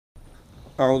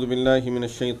أعوذ بالله من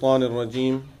الشيطان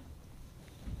الرجيم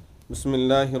بسم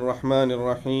الله الرحمن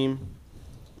الرحيم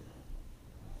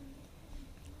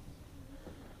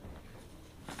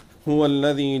هو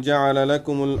الذي جعل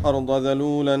لكم الأرض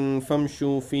ذلولا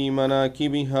فامشوا في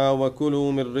مناكبها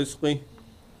وكلوا من رزقه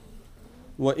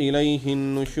وإليه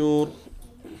النشور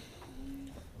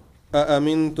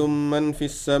أأمنتم من في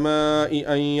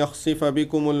السماء أن يخسف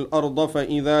بكم الأرض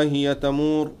فإذا هي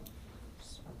تمور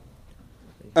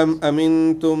أم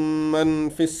أمنتم من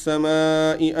في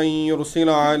السماء أن يرسل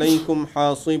عليكم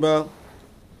حاصبا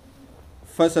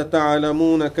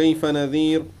فستعلمون كيف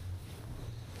نذير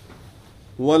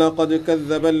ولقد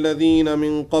كذب الذين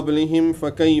من قبلهم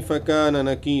فكيف كان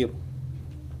نكير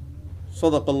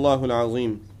صدق الله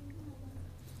العظيم.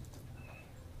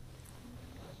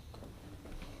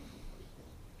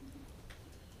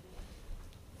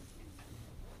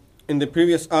 In the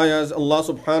previous ayahs, Allah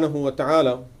subhanahu wa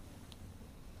ta'ala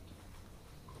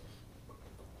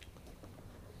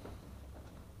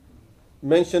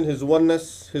mentioned His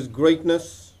oneness, His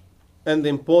greatness, and the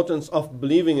importance of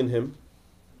believing in Him.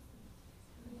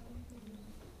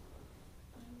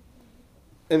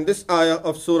 In this ayah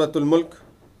of Surah Al-Mulk,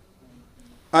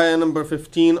 ayah number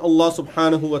 15, Allah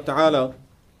subhanahu wa ta'ala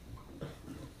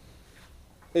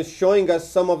is showing us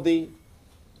some of the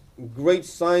great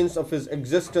signs of His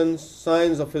existence,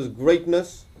 signs of His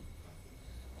greatness.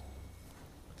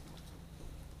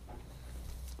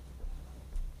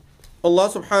 Allah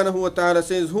subhanahu wa ta'ala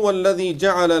says, هُوَ الَّذِي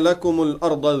جَعَلَ لَكُمُ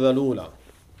الْأَرْضَ ذَلُولًا.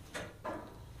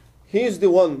 He is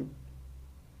the one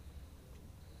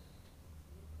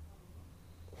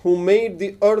who made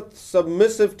the earth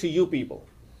submissive to you people.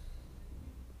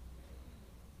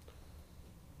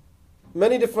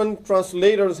 Many different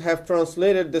translators have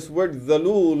translated this word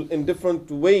dhalul in different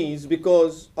ways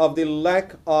because of the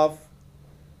lack of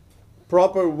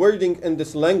proper wording in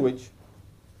this language.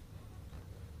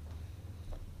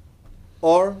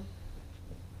 Or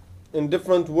in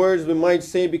different words we might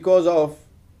say because of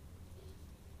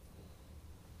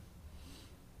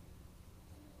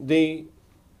the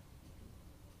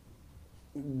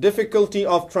difficulty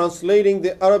of translating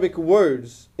the Arabic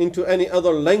words into any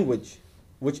other language,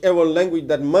 whichever language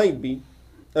that might be,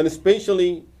 and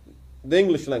especially the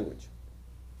English language.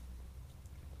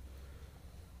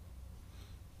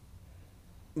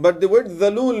 But the word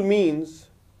dhalul means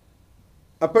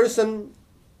a person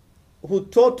who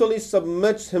totally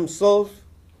submits himself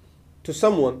to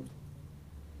someone,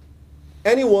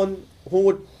 anyone who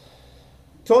would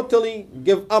totally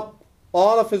give up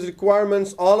all of his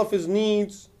requirements, all of his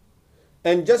needs,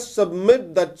 and just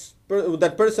submit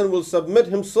that person will submit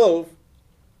himself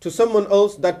to someone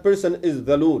else, that person is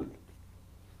dhalul.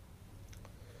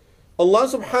 Allah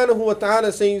subhanahu wa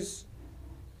ta'ala says,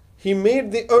 He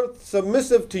made the earth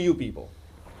submissive to you people.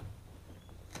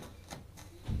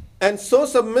 And so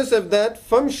submissive that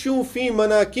famshu fi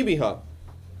manakibiha.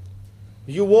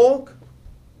 You walk,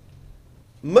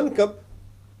 mankab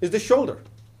is the shoulder.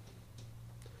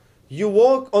 You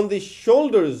walk on the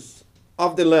shoulders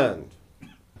of the land.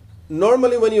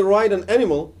 Normally when you ride an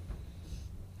animal,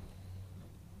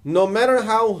 no matter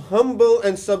how humble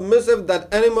and submissive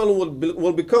that animal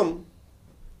will become,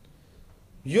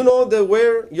 you know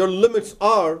where your limits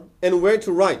are and where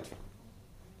to ride.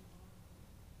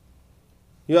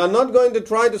 You are not going to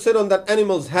try to sit on that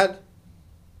animal's head.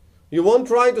 You won't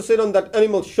try to sit on that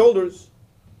animal's shoulders.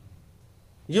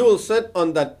 You will sit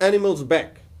on that animal's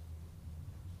back.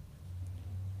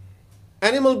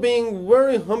 Animal being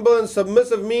very humble and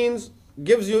submissive means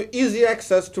gives you easy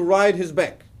access to ride his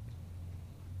back.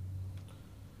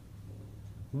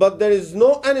 But there is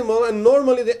no animal, and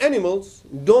normally the animals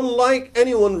don't like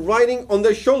anyone riding on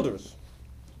their shoulders.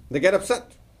 They get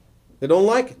upset. They don't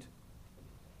like it.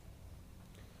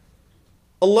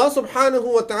 Allah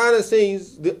subhanahu wa ta'ala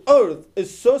says the earth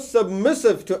is so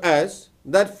submissive to us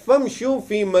that famshu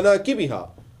fi manakibiha,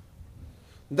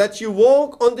 that you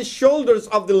walk on the shoulders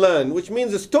of the land, which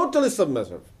means it's totally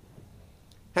submissive,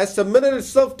 has submitted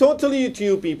itself totally to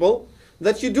you people,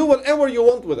 that you do whatever you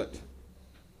want with it.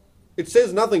 It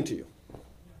says nothing to you.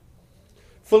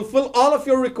 Fulfill all of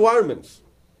your requirements.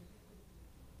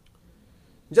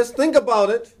 Just think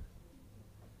about it.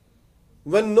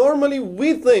 When normally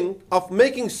we think of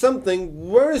making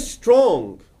something very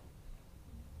strong,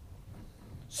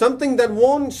 something that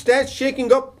won't start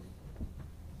shaking up,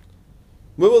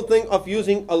 we will think of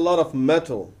using a lot of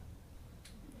metal.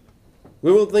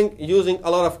 We will think using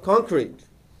a lot of concrete.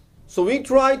 So we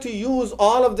try to use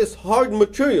all of this hard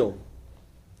material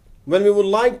when we would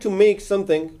like to make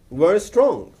something very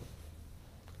strong.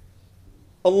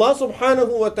 Allah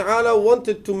subhanahu wa ta'ala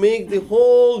wanted to make the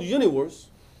whole universe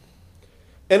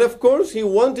And of course, He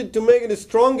wanted to make it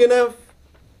strong enough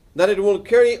that it will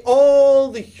carry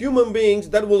all the human beings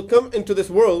that will come into this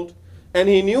world. And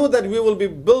He knew that we will be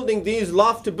building these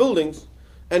lofty buildings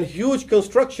and huge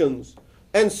constructions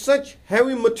and such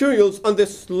heavy materials on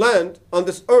this land, on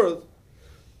this earth.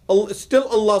 Still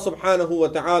Allah subhanahu wa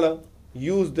ta'ala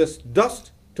used this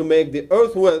dust to make the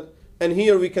earth with. And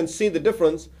here we can see the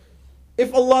difference.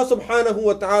 If Allah subhanahu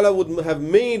wa ta'ala would have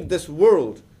made this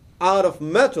world out of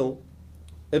metal,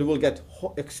 it will get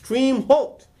extreme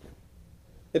hot.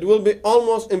 It will be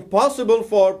almost impossible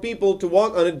for people to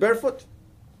walk on it barefoot.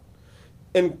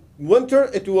 In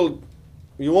winter,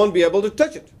 you won't be able to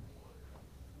touch it.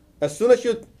 As soon as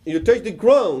you touch the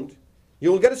ground,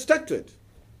 you will get stuck to it.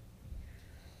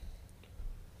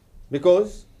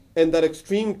 Because in that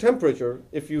extreme temperature,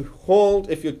 if you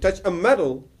touch a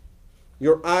metal,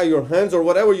 your eye, your hands, or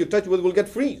whatever you touch with will get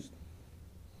freeze.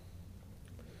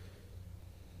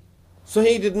 So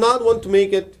He did not want to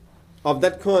make it of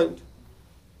that kind.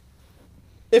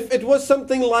 If it was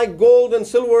something like gold and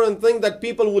silver and things that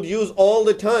people would use all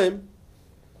the time,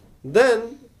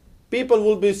 then people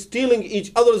will be stealing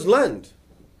each other's land.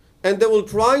 And they will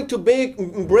try to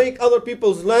break other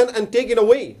people's land and take it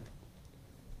away.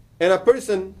 And a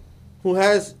person who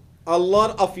has a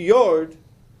lot of yard,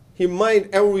 he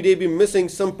might every day be missing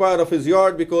some part of his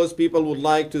yard because people would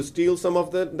like to steal some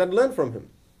of that land from him.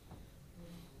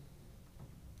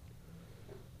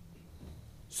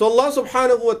 So Allah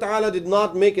subhanahu wa ta'ala did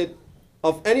not make it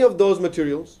of any of those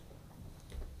materials.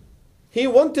 He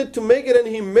wanted to make it, and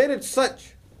He made it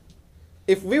such.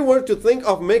 If we were to think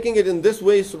of making it in this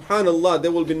way, subhanallah,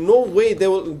 there will be no way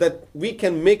that we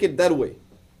can make it that way.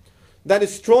 That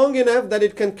is strong enough that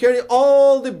it can carry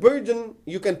all the burden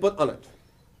you can put on it.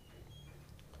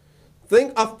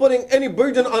 Think of putting any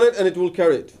burden on it and it will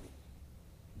carry it.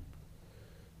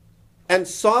 And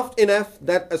soft enough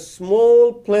that a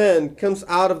small plant comes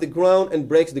out of the ground and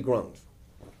breaks the ground.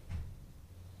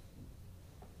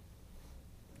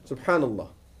 Subhanallah.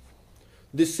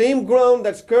 The same ground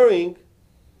that's carrying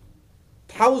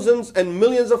thousands and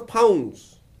millions of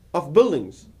pounds of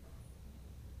buildings.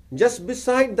 Just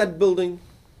beside that building,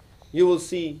 you will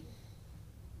see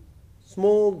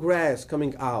small grass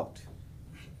coming out.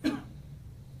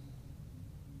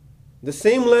 The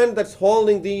same land that's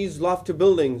holding these lofty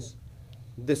buildings,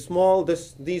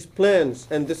 these plants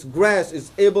and this grass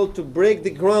is able to break the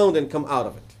ground and come out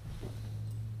of it.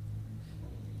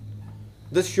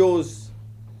 This shows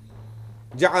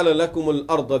جَعَلَ لَكُمُ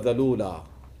الْأَرْضَ ذَلُولًا.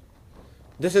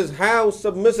 This is how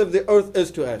submissive the earth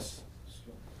is to us.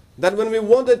 That when we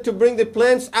wanted to bring the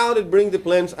plants out, it brings the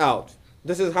plants out.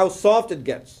 This is how soft it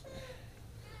gets.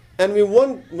 And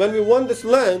when we want this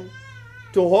land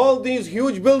to hold these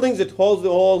huge buildings, it holds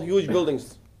all huge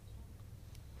buildings.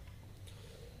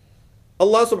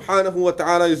 Allah subhanahu wa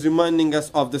ta'ala is reminding us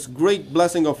of this great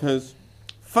blessing of His.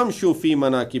 فَامْشُوا فِي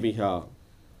مَنَاكِبِهَا.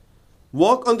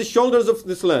 Walk on the shoulders of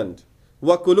this land.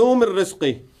 وَكُلُوا مِنْ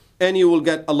رِزْقِهِ. And you will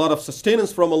get a lot of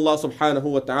sustenance from Allah subhanahu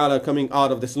wa ta'ala coming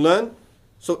out of this land.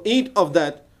 So eat of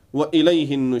that. وَإِلَيْهِ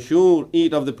النُّشُورِ.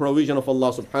 Eat of the provision of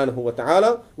Allah subhanahu wa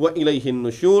ta'ala. وَإِلَيْهِ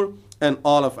النُّشُورِ. And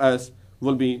all of us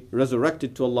will be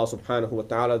resurrected to Allah subhanahu wa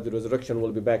ta'ala. The resurrection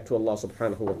will be back to Allah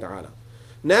subhanahu wa ta'ala.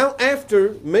 Now,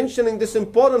 after mentioning this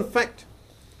important fact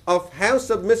of how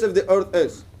submissive the earth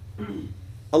is,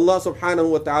 Allah subhanahu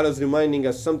wa ta'ala is reminding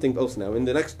us something else now in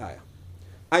the next ayah.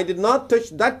 I did not touch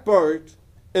that part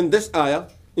in this ayah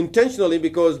intentionally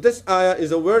because this ayah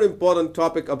is a very important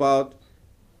topic about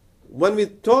when we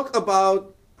talk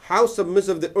about how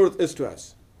submissive the earth is to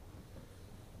us.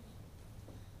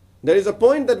 There is a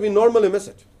point that we normally miss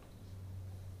it.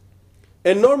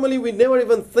 And normally we never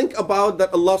even think about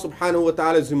that Allah subhanahu wa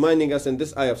ta'ala is reminding us in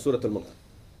this ayah of Surah Al-Mulk.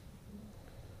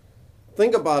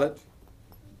 Think about it.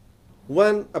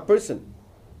 When a person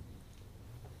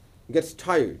gets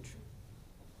tired,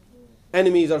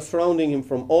 enemies are surrounding him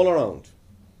from all around.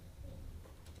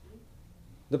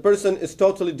 The person is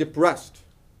totally depressed,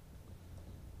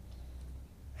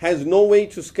 has no way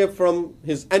to escape from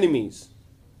his enemies,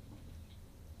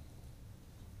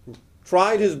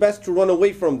 tried his best to run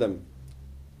away from them,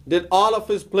 did all of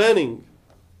his planning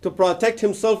to protect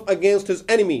himself against his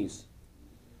enemies.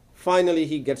 Finally,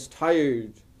 he gets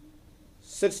tired,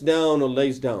 sits down or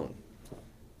lays down.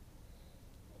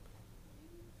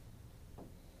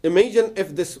 Imagine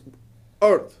if this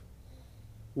earth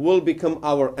will become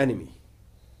our enemy.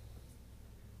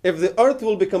 If the earth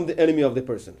will become the enemy of the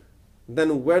person,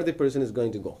 then where the person is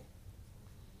going to go?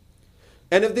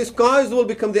 And if the skies will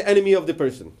become the enemy of the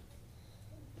person,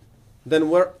 then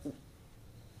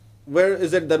where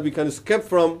is it that we can escape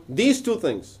from these two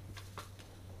things?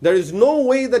 There is no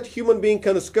way that human being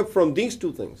can escape from these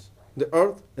two things, the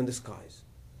earth and the skies.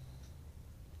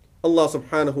 Allah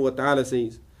subhanahu wa ta'ala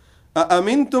says,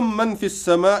 أَأَمِنْتُم مَّن فِي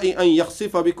السَّمَاءِ أَن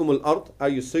يَخْسِفَ بِكُمُ الْأَرْضِ. Are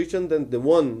you certain that the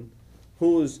one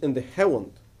who is in the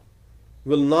heaven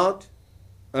will not,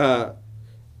 the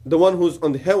one who's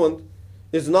on the heaven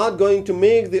is not going to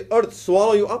make the earth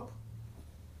swallow you up?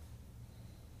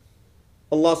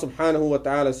 Allah subhanahu wa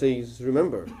ta'ala says,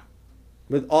 remember,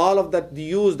 with all of that, the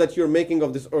use that you're making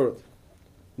of this earth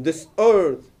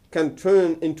can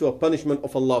turn into a punishment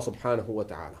of Allah subhanahu wa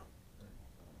ta'ala.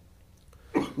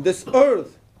 This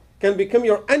earth can become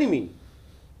your enemy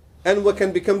and what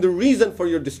can become the reason for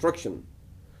your destruction.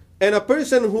 And a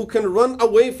person who can run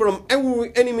away from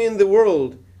every enemy in the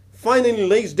world finally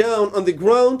lays down on the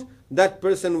ground. That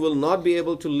person will not be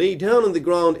able to lay down on the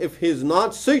ground if he is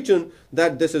not certain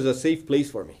that this is a safe place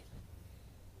for me.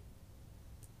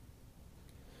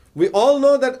 We all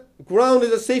know that ground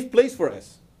is a safe place for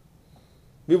us.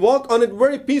 We walk on it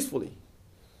very peacefully.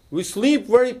 We sleep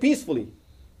very peacefully.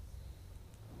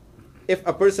 If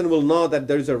a person will know that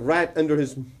there is a rat under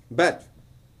his bed,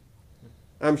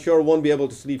 I'm sure won't be able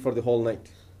to sleep for the whole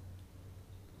night.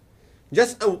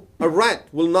 Just a rat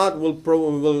will not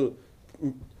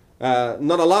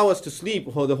allow us to sleep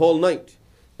the whole night.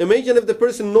 Imagine if the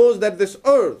person knows that this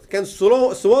earth can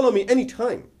swallow me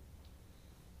anytime.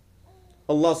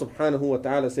 Allah subhanahu wa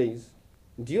ta'ala says,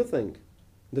 do you think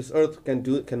this earth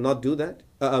cannot do that?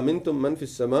 أَأَمِنْتُم مَّن فِي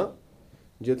السَّمَاءِ.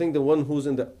 Do you think the one who's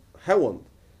in the heaven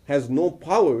has no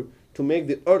power to make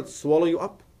the earth swallow you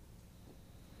up?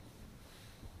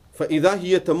 فَإِذَا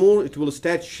هِيَ تَمُورُ. It will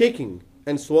start shaking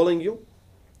and swallowing you.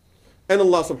 And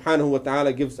Allah subhanahu wa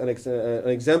ta'ala gives an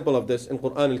example of this in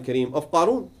Quran al-Kareem of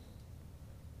Qarun.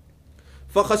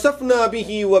 فَخَسَفْنَا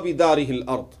بِهِ وَبِدَارِهِ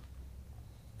الْأَرْضِ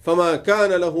فَمَا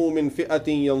كَانَ لَهُ مِنْ فِئَةٍ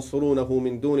يَنْصُرُونَهُ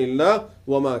مِنْ دُونِ اللَّهِ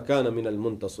وَمَا كَانَ مِنَ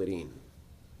الْمُنْتَصِرِينَ.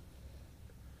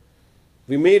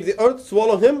 We made the earth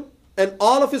swallow him and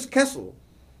all of his castle.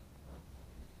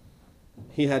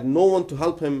 He had no one to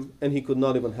help him and he could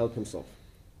not even help himself.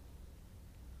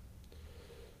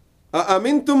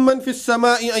 أَأَمِنْتُم مَّن فِي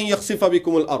السَّمَاءِ أَن يَخْسِفَ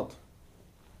بِكُمُ الْأَرْضِ.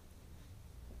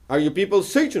 Are you people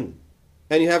certain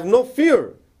and you have no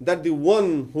fear that the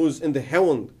one who's in the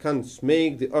heaven can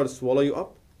make the earth swallow you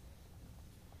up?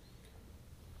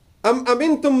 أَمْ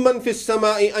أَمِنْتُم مَّن فِي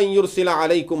السَّمَاءِ أَن يُرْسِلَ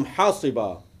عَلَيْكُمْ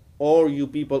حَاصِبًا. Or you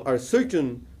people are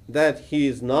certain that he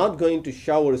is not going to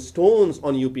shower stones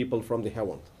on you people from the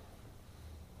heaven.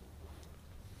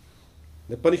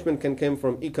 The punishment can come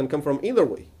from either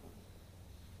way.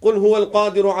 قُلْ هُوَ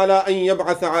الْقَادِرُ عَلَىٰ أَن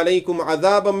يَبْعَثَ عَلَيْكُمْ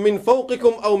عَذَابًا مِّن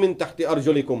فَوْقِكُمْ أَوْ مِن تَحْتِ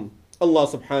أَرْجُلِكُمْ. Allah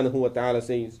subhanahu wa ta'ala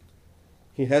says,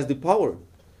 He has the power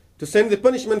to send the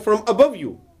punishment from above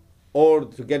you or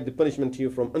to get the punishment to you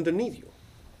from underneath you.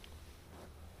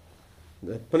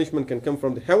 The punishment can come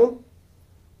from the heaven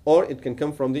or it can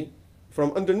come from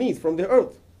underneath, from the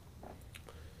earth.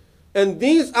 And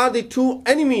these are the two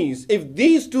enemies. If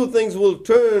these two things will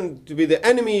turn to be the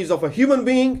enemies of a human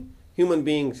being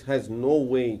has no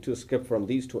way to escape from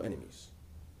these two enemies.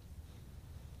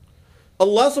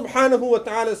 Allah subhanahu wa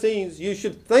ta'ala says, you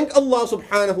should thank Allah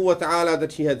subhanahu wa ta'ala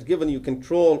that He has given you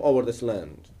control over this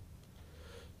land.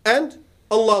 And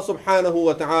Allah subhanahu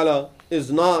wa ta'ala is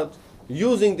not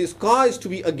using the skies to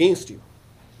be against you.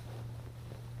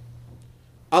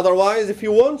 Otherwise, if He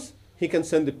wants, He can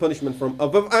send the punishment from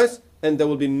above us, and there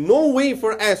will be no way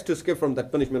for us to escape from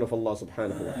that punishment of Allah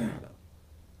subhanahu wa ta'ala.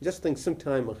 Just think,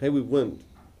 sometime a heavy wind,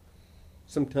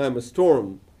 sometime a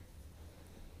storm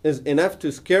is enough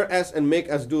to scare us and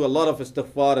make us do a lot of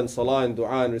istighfar and salah and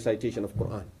dua and recitation of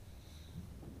Quran.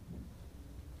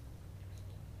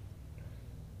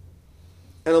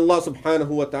 And Allah subhanahu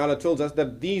wa ta'ala tells us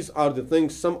that these are the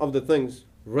things, some of the things,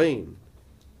 rain,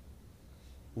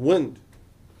 wind,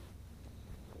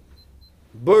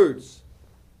 birds.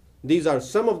 These are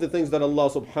some of the things that Allah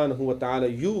subhanahu wa ta'ala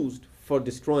used for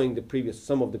destroying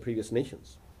some of the previous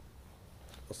nations.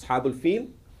 Ashab al-Fil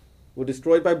were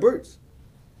destroyed by birds.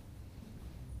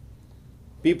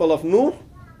 People of Nuh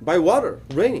by water,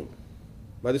 raining,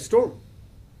 by the storm.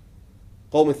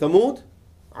 Qawm Thamud,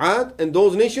 Ad, and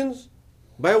those nations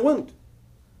by wind.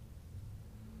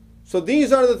 So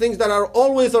these are the things that are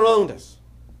always around us.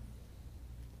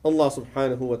 Allah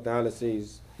subhanahu wa ta'ala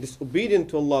says, disobedient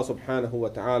to Allah subhanahu wa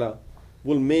ta'ala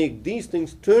will make these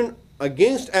things turn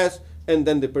against us, and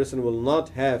then the person will not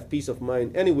have peace of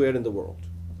mind anywhere in the world.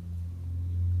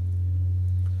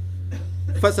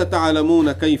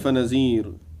 فَسَتَعْلَمُونَ كَيْفَ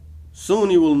نَذِيرٌ. Soon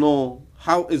you will know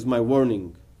how is my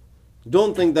warning.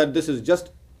 Don't think that this is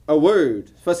just a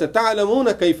word.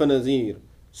 فَسَتَعْلَمُونَ كَيْفَ نَذِيرٌ.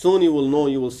 Soon you will know,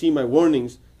 you will see my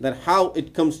warnings that how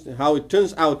it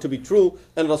turns out to be true.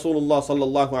 And Rasulullah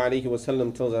sallallahu alaihi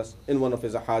wasallam tells us in one of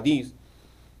his ahadith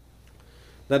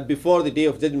that before the day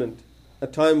of judgment, a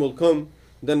time will come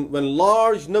then when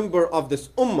large number of this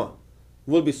ummah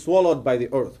will be swallowed by the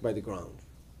earth, by the ground.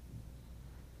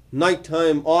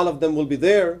 Nighttime, all of them will be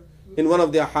there. In one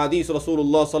of the ahadith,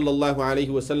 Rasulullah sallallahu alaihi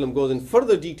wasallam goes in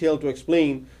further detail to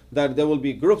explain that there will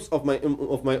be groups of my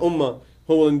ummah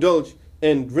who will indulge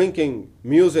in drinking,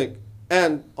 music,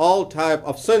 and all type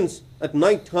of sins at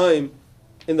night time.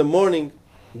 In the morning,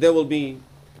 there will be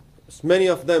many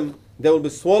of them, they will be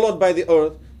swallowed by the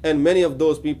earth, and many of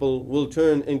those people will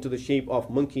turn into the shape of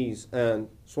monkeys and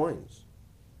swines.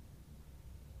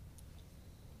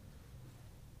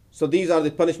 So these are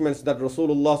the punishments that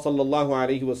Rasulullah sallallahu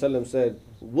alaihi wasallam said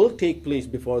will take place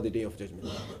before the day of judgment.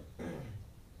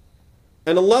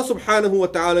 And Allah subhanahu wa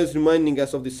ta'ala is reminding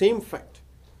us of the same fact,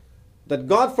 that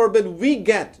God forbid we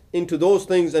get into those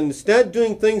things and instead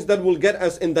doing things that will get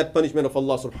us in that punishment of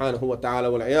Allah subhanahu wa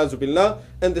ta'ala, wal a'yadu billah.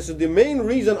 And this is the main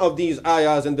reason of these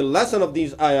ayahs and the lesson of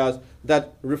these ayahs,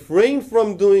 that refrain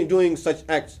from doing such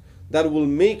acts that will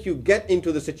make you get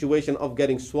into the situation of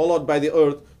getting swallowed by the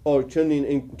earth or turning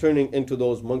into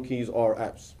those monkeys or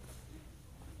apes.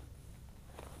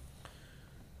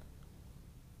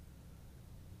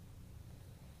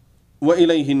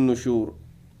 وإليه النشور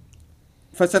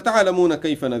فستعلمون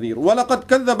كيف نذير ولقد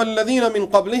كذب الذين من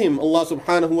قبلهم. Allah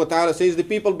subhanahu wa ta'ala says the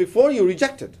people before you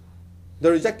rejected. They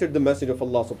rejected the message of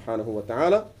Allah subhanahu wa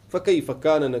ta'ala. فكيف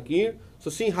كان نكير. So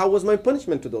see how was my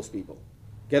punishment to those people.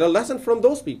 Get a lesson from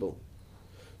those people.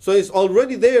 So it's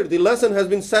already there. The lesson has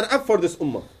been set up for this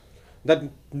ummah. That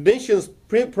nations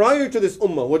prior to this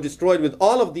ummah were destroyed with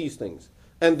all of these things.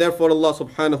 And therefore Allah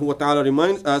subhanahu wa ta'ala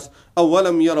reminds us,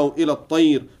 أَوَلَمْ يَرَوْا إِلَى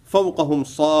الطَّيْرِ فَوْقَهُمْ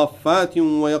صَافَّاتٍ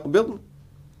وَيَقْبِضْنَ.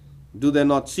 Do they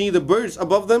not see the birds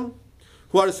above them,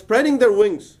 who are spreading their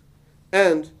wings,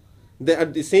 and they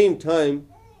at the same time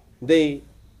they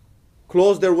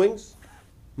close their wings?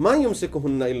 مَا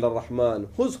يُمْسِكُهُنَّ إِلَّا الرَّحْمَنُ.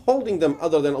 Who's holding them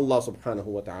other than Allah subhanahu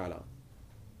wa ta'ala?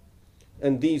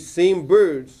 And these same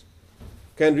birds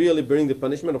can really bring the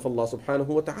punishment of Allah subhanahu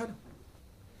wa ta'ala.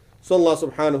 So Allah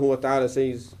subhanahu wa ta'ala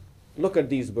says, look at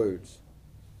these birds.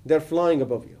 They're flying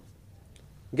above you.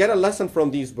 Get a lesson from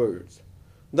these birds.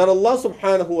 That Allah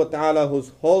subhanahu wa ta'ala,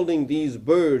 who's holding these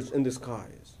birds in the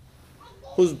skies,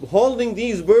 who's holding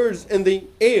these birds in the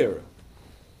air,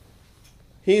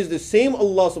 He is the same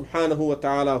Allah subhanahu wa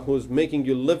ta'ala who's making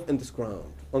you live in this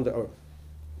ground, on the earth.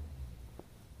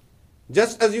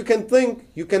 Just as you can think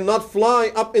you cannot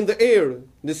fly up in the air,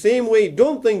 the same way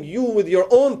don't think you with your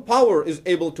own power is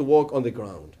able to walk on the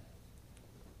ground.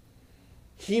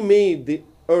 He made the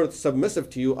earth submissive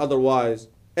to you, otherwise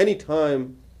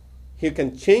anytime He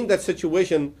can change that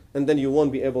situation and then you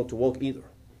won't be able to walk either.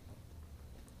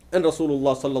 And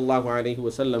Rasulullah sallallahu alayhi wa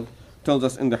sallam tells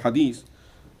us in the hadith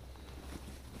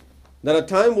that a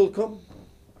time will come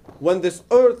when this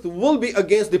earth will be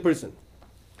against the person.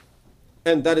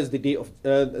 And that is the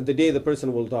day the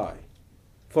person will die.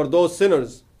 For those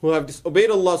sinners who have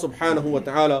disobeyed Allah subhanahu wa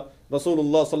ta'ala,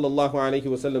 Rasulullah sallallahu alayhi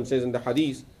wa sallam says in the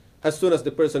hadith, as soon as the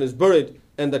person is buried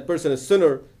and that person is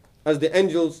sinner, as the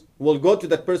angels will go to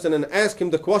that person and ask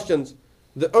him the questions,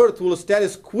 the earth will start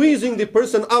squeezing the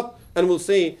person up and will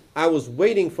say, I was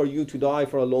waiting for you to die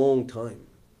for a long time.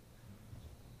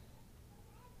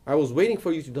 I was waiting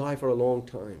for you to die for a long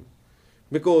time.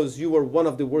 Because you were one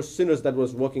of the worst sinners that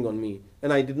was walking on me.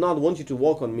 And I did not want you to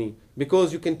walk on me.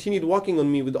 Because you continued walking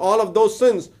on me with all of those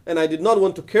sins. And I did not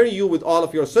want to carry you with all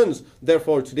of your sins.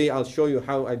 Therefore, today I'll show you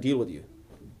how I deal with you.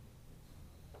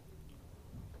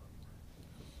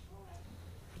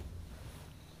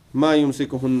 ما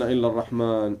يمسكهن إلا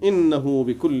الرحمن إنه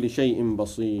بكل شيء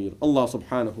بصير. Allah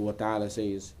subhanahu wa ta'ala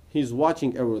says, He's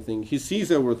watching everything. He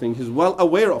sees everything. He's well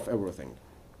aware of everything.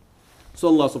 So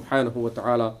Allah subhanahu wa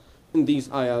ta'ala in these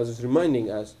ayahs is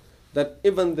reminding us that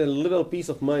even the little peace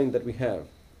of mind that we have,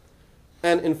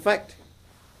 and in fact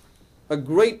a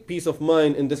great peace of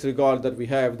mind in this regard that we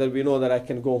have, that we know that I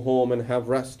can go home and have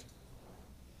rest,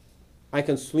 I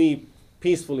can sleep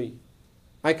peacefully,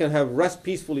 I can have rest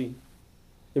peacefully.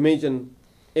 Imagine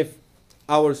if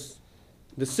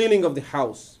the ceiling of the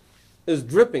house is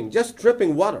dripping, just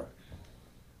dripping water.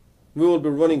 We will be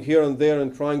running here and there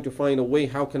and trying to find a way,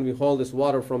 how can we hold this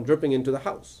water from dripping into the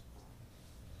house?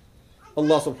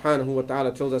 Allah subhanahu wa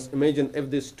ta'ala tells us, imagine if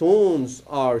the stones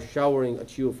are showering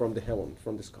at you from the heaven,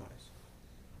 from the skies.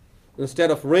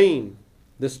 Instead of rain,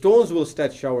 the stones will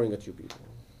start showering at you people.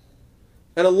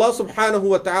 And Allah subhanahu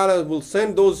wa ta'ala will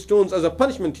send those stones as a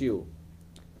punishment to you.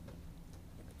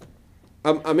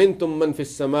 أَمْ أَمِنْتُمْ مَنْ فِي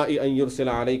السَّمَاءِ أَنْ يُرْسِلَ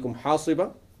عَلَيْكُمْ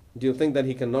حَاصِبًا. Do you think that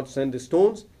he cannot send the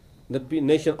stones? The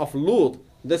nation of Lut,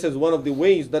 this is one of the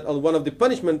ways that one of the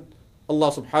punishment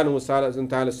Allah subhanahu wa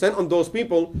ta'ala sent on those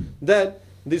people, that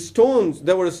the stones,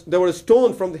 they were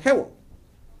stoned from the heaven.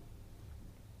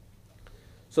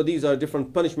 So these are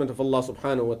different punishment of Allah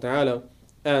subhanahu wa ta'ala.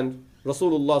 And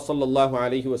Rasulullah sallallahu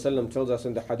alayhi wa sallam tells us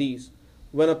in the hadith,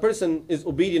 when a person is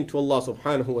obedient to Allah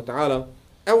subhanahu wa ta'ala,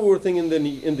 everything in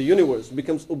the universe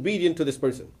becomes obedient to this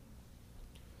person.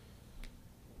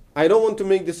 I don't want to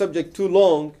make the subject too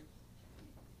long,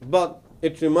 but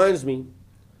it reminds me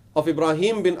of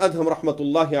Ibrahim bin Adham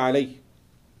rahmatullahi alayhi.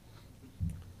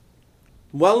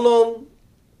 Well-known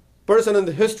person in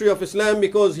the history of Islam,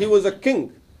 because he was a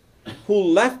king who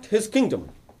left his kingdom.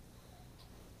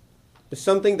 It's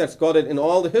something that's got it in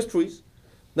all the histories,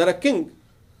 that a king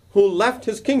who left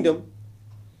his kingdom,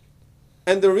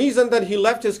 and the reason that he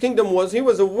left his kingdom was he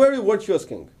was a very virtuous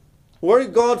king, very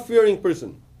God-fearing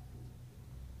person,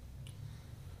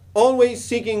 always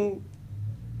seeking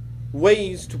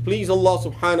ways to please Allah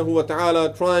subhanahu wa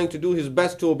ta'ala, trying to do his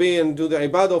best to obey and do the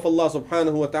ibadah of Allah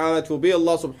subhanahu wa ta'ala, to obey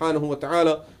Allah subhanahu wa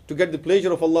ta'ala, to get the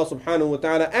pleasure of Allah subhanahu wa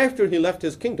ta'ala. After he left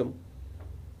his kingdom,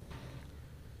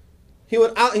 he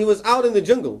was out in the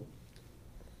jungle,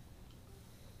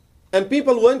 and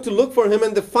people went to look for him,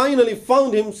 and they finally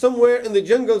found him somewhere in the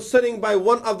jungle sitting by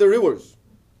one of the rivers.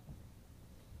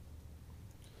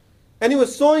 And he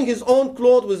was sewing his own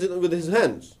clothes with his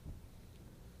hands.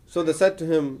 So they said to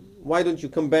him, why don't you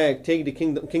come back, take the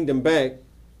kingdom back?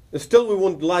 Still we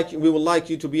would like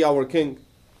you to be our king.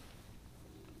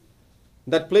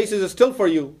 That place is still for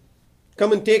you.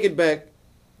 Come and take it back.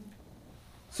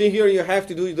 See, here you have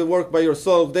to do the work by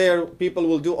yourself. There people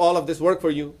will do all of this work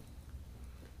for you.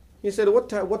 He said,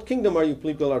 what kingdom are you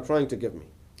people are trying to give me?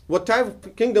 What type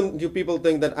of kingdom do people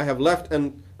think that I have left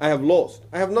and I have lost?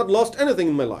 I have not lost anything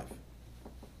in my life.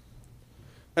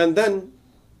 And then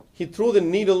he threw the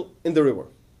needle in the river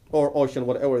or ocean,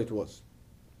 whatever it was.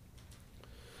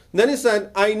 Then he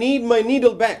said, I need my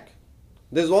needle back.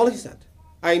 This is all he said.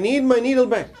 I need my needle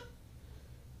back.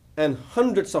 And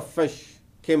hundreds of fish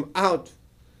came out,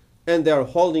 and they are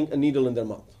holding a needle in their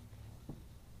mouth.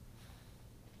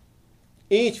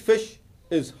 Each fish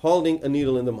is holding a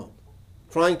needle in the mouth,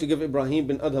 trying to give Ibrahim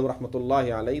bin Adham rahmatullahi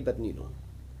alayhi that needle.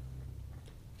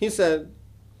 He said,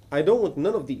 I don't want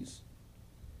none of these.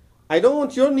 I don't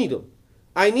want your needle.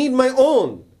 I need my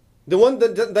own, the one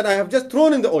that I have just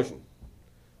thrown in the ocean.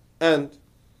 And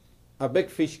a big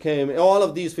fish came, all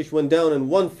of these fish went down, and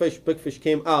one big fish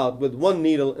came out with one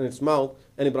needle in its mouth,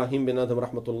 and Ibrahim bin Adham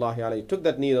rahmatullahi alayhi took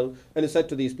that needle, and he said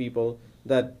to these people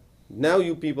that, now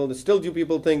you people, still you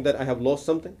people think that I have lost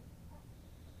something?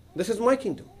 This is my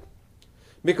kingdom.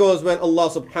 Because when Allah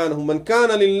subhanahu, man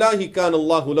kana lillahi kana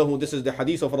Allahu lahu, this is the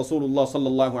hadith of Rasulullah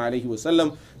sallallahu alayhi wa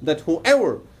sallam, that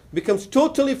whoever becomes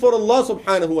totally for Allah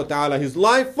subhanahu wa ta'ala, his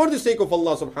life for the sake of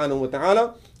Allah subhanahu wa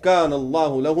ta'ala, kana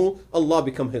Allahu lahu, Allah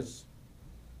become his.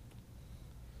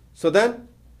 So then,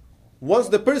 once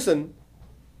the person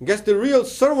gets the real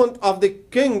servant of the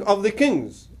king of the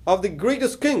kings, of the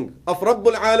greatest king, of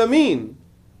Rabbul Alameen.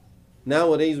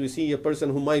 Nowadays we see a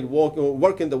person who might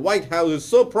work in the White House is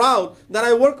so proud that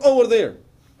I work over there.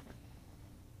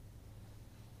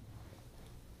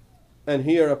 And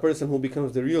here a person who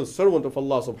becomes the real servant of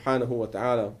Allah subhanahu wa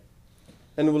ta'ala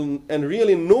and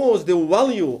really knows the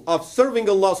value of serving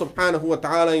Allah subhanahu wa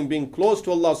ta'ala and being close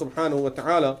to Allah subhanahu wa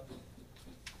ta'ala,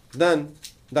 then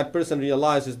that person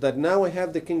realizes that now I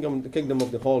have the kingdom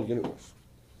of the whole universe.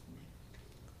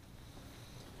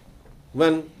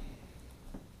 When,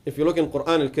 if you look in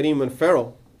Quran al-Kareem, when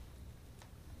Pharaoh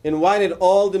invited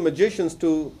all the magicians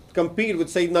to compete with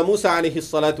Sayyidina Musa alayhi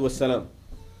salatu wassalam,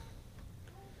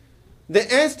 they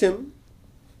asked him,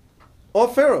 "O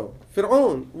Pharaoh,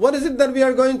 Fir'aun, what is it that we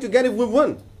are going to get if we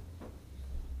win?"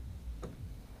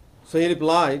 So he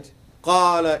replied,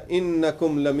 قَالَ إِنَّكُمْ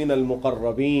لَمِنَ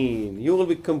الْمُقَرَّبِينَ, you will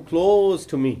become close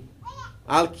to me.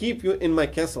 I'll keep you in my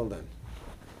castle then.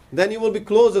 Then you will be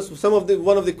closest,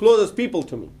 one of the closest people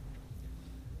to me.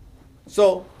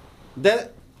 So,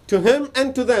 to him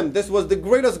and to them, this was the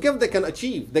greatest gift they can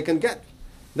achieve, they can get.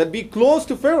 That be close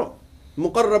to Pharaoh.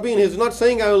 Muqarrabin, he's not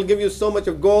saying I will give you so much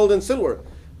of gold and silver.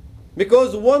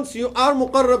 Because once you are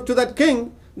muqarrab to that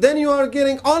king, then you are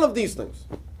getting all of these things.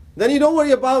 Then you don't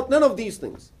worry about none of these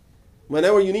things.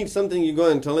 Whenever you need something, you go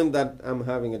and tell him that I'm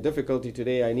having a difficulty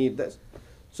today, I need this.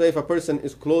 So if a person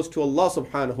is close to Allah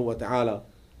subhanahu wa ta'ala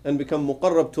and become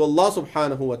muqarrab to Allah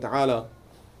subhanahu wa ta'ala,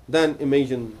 then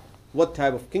imagine what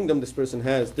type of kingdom this person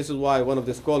has. This is why one of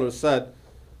the scholars said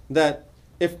that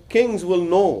if kings will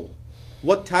know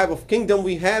what type of kingdom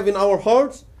we have in our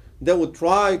hearts, they would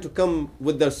try to come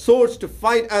with their swords to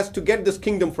fight us to get this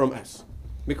kingdom from us,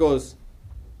 because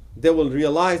they will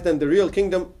realize that the real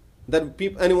kingdom that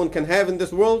anyone can have in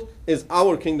this world is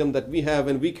our kingdom that we have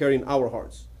and we carry in our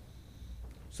hearts.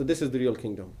 So this is the real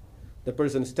kingdom. The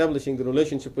person establishing the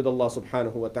relationship with Allah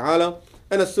subhanahu wa ta'ala.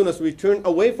 And as soon as we turn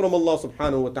away from Allah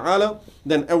subhanahu wa ta'ala,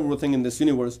 then everything in this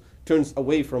universe turns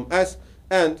away from us,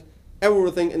 and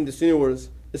everything in this universe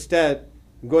instead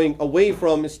going away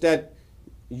from, instead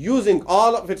using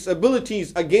all of its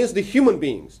abilities against the human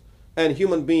beings. And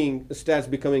human being starts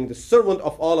becoming the servant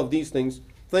of all of these things.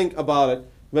 Think about it.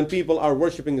 When people are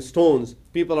worshipping stones,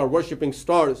 people are worshipping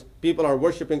stars, people are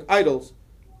worshipping idols.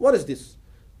 What is this?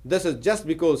 This is just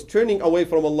because turning away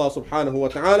from Allah subhanahu wa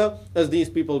ta'ala, as these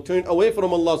people turned away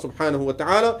from Allah subhanahu wa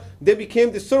ta'ala, they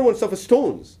became the servants of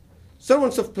stones,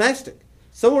 servants of plastic,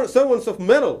 servants of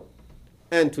metal.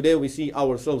 And today we see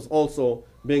ourselves also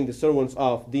being the servants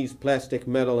of these plastic,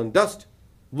 metal and dust,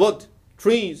 wood,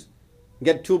 trees.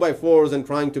 Get 2x4s and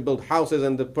trying to build houses,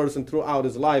 and the person throughout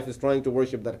his life is trying to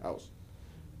worship that house.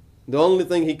 The only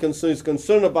thing he is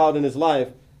concerned about in his life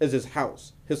is his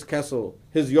house, his castle,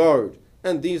 his yard.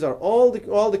 And these are all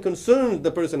the concerns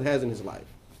the person has in his life.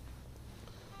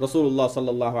 Rasulullah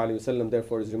sallallahu alayhi wasallam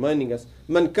therefore is reminding us,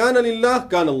 Man kana lillah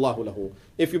kana Allahu lahu.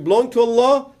 If you belong to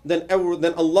Allah, then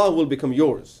Allah will become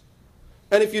yours.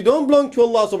 And if you don't belong to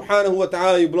Allah subhanahu wa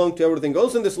ta'ala, you belong to everything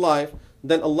else in this life,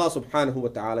 then Allah subhanahu wa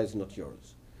ta'ala is not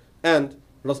yours. And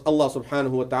Allah subhanahu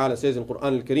wa ta'ala says in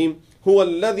Quran al-Kareem,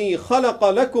 هُوَ الَّذِي خَلَقَ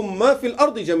لَكُم مَا فِي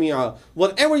الْأَرْضِ جَمِيعًا.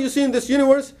 Whatever you see in this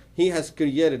universe, He has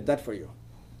created that for you.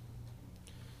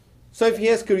 So if He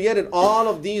has created all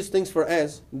of these things for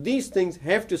us, these things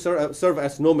have to serve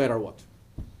us no matter what.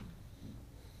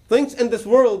 Things in this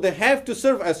world, they have to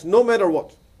serve us no matter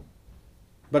what.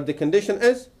 But the condition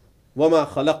is, وَمَا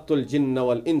خَلَقْتُ الْجِنَّ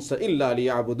وَالْإِنسَ إِلَّا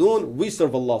لِيَعْبُدُونَ. We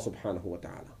serve Allah subhanahu wa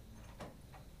ta'ala.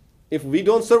 If we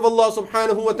don't serve Allah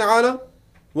subhanahu wa ta'ala,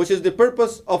 which is the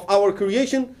purpose of our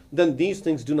creation, then these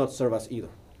things do not serve us either.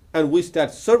 And we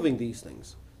start serving these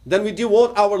things. Then we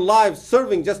devote our lives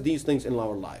serving just these things in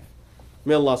our life.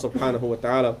 May Allah subhanahu wa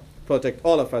ta'ala protect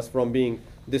all of us from being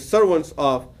the servants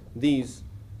of these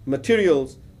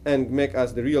materials and make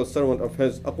us the real servant of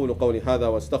His. أقول قولي هذا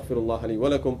واستغفر الله لي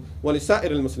ولكم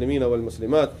ولسائر المسلمين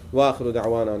والمسلمات وآخر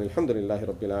دعوانا الحمد لله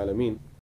رب العالمين.